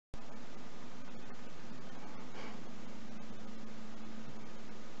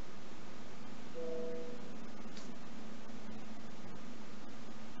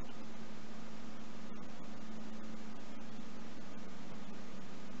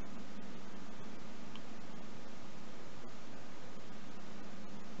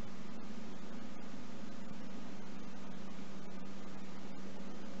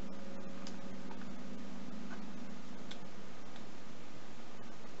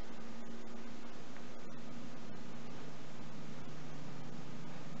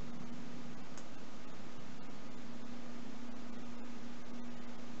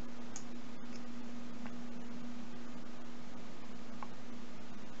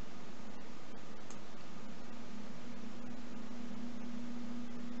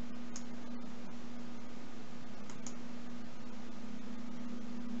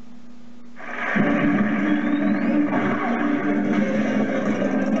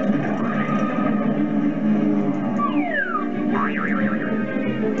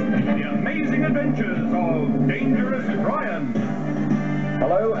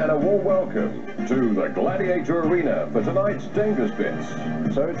welcome to the Gladiator Arena for tonight's Dangerous Bits.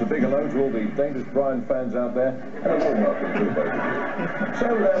 So it's a big hello to all the Dangerous Brian fans out there, and a warm welcome to both of you.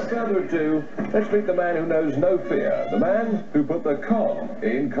 So without further ado, let's meet the man who knows no fear, the man who put the con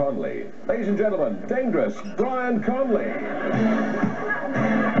in Conley. Ladies and gentlemen, Dangerous Brian Conley.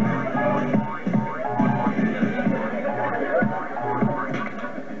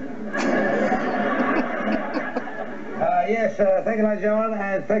 Yes, thank you, ladies and gentlemen,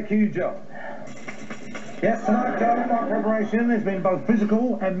 and thank you, John. Yes, tonight, John, my preparation has been both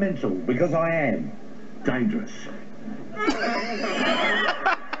physical and mental, because I am dangerous.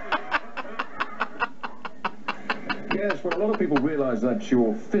 Yes, well, a lot of people realise that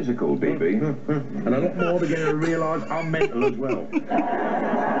you're physical, BB. And a lot more beginning to realise I'm mental as well.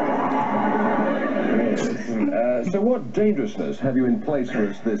 So what dangerousness have you in place for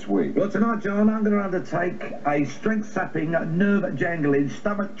us this week? Well, tonight, John, I'm going to undertake a strength-sapping, nerve-jangling,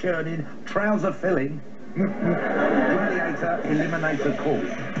 stomach-churning, trouser-filling Gladiator Eliminator course.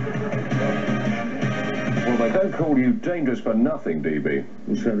 Well, they don't call you dangerous for nothing, DB.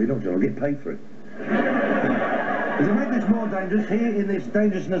 Well, certainly not, John. I'll get paid for it. To make this more dangerous, here in this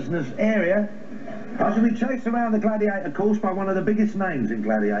dangerousness area, I shall be chased around the Gladiator course by one of the biggest names in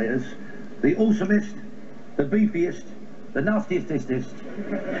Gladiators, the awesomest, the beefiest, the nastiest,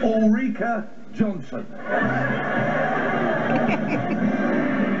 Ulrika Johnson.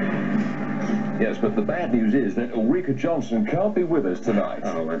 Yes, but the bad news is that Ulrika Johnson can't be with us tonight.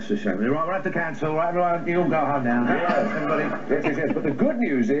 Oh, that's a shame. Right, we'll have to cancel. Right, everyone, you all go home now. Yes, everybody. Yes. But the good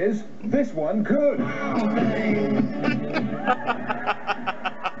news is, this one could. Right,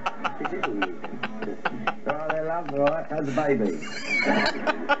 they're lovely, right? How's the baby?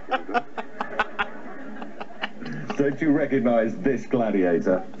 Don't you recognise this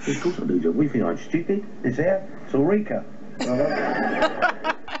gladiator? Of course I do, John. We think I'm stupid. It's here. It's Ulrika. Mate,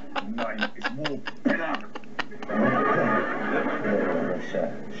 it's more pillar.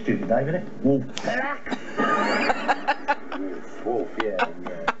 That's stupid name, isn't it? Wolf. Wolf, yeah.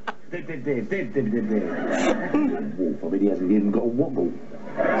 Dib. Wolf, I mean, he hasn't even got a wobble.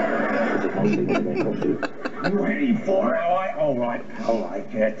 Ready for it? All right,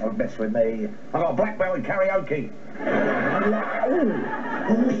 yeah, don't mess with me. I got a black belt in karaoke.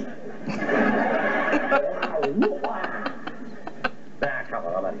 Nah, come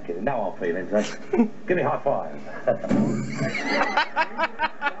on, I'm only kidding. No hard feelings, eh? Give me a high five.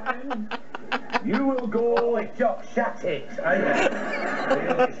 You will go. Oh, it's Jock, shut it.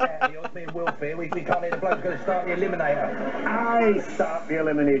 You're being Wilfie. We can't hear the bloke's going to start the Eliminator. I start the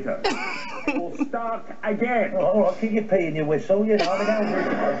Eliminator. We'll start again. Oh, all right, keep your pee in your whistle, you know.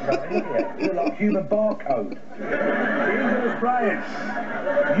 You're like human barcode. Dangerous Brian,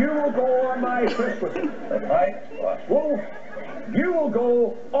 you will go on my first whistle. Right? Wolf, you will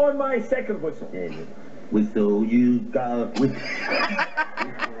go on my second whistle. Yeah. Whistle, you go.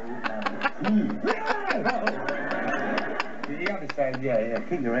 You understand? Yeah.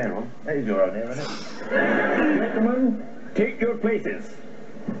 Keep your hair on. That is your own hair, isn't it? Gentlemen, take your places.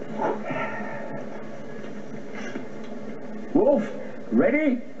 Wolf,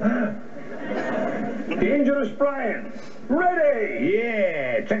 ready? Dangerous Brian, ready?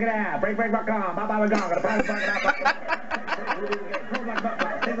 Yeah, check it out. Break, rock on. Bye, gonna pound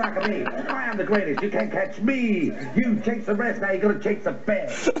it like a bee. I am the greatest. You can't catch me. You chase the rest. Now you gotta chase the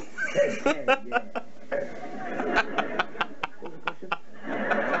best. Yeah.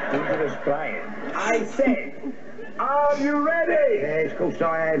 Dangerous Brian, I said, are you ready? Yes, of course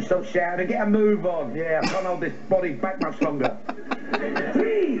I am. Stop shouting. Get a move on. Yeah, I can't hold this body back much longer.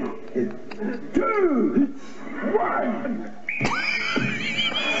 3, 2, 1.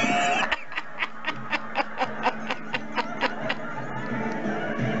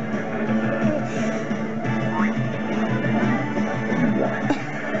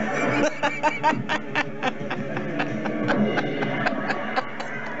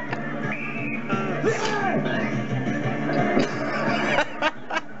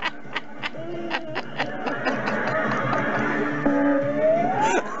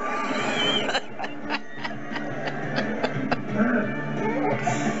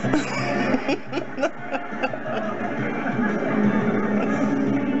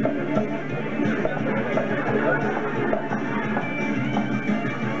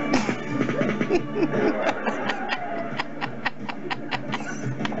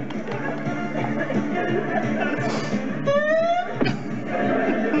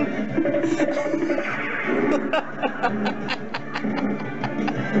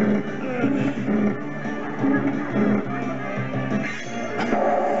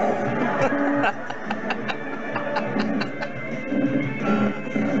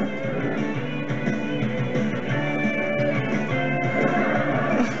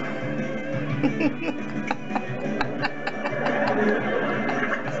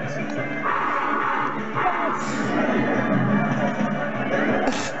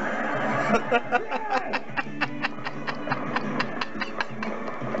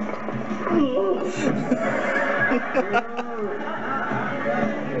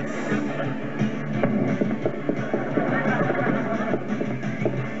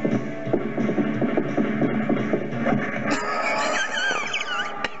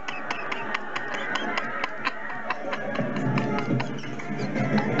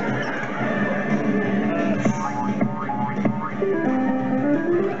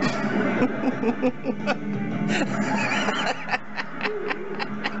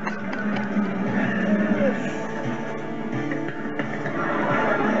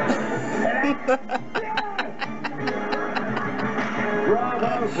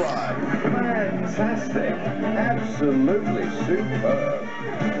 Bravo, Brian. Fantastic. Absolutely superb.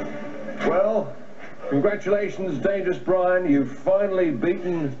 Well, congratulations, Dangerous Brian. You've finally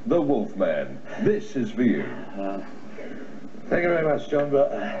beaten the Wolfman. This is for you. Thank you very much, John,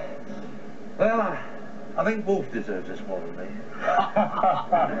 but... well, I think Wolf deserves this more than me.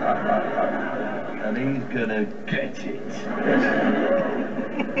 And he's gonna get it.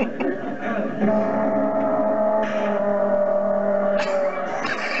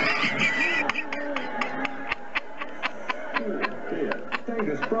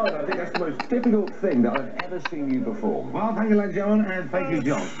 Dangerous Brian, I think that's the most difficult thing that I've ever seen you perform. Well, thank you, lad John, and thank you,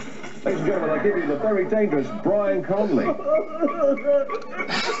 John. Ladies and gentlemen, I give you the very dangerous Brian Conley.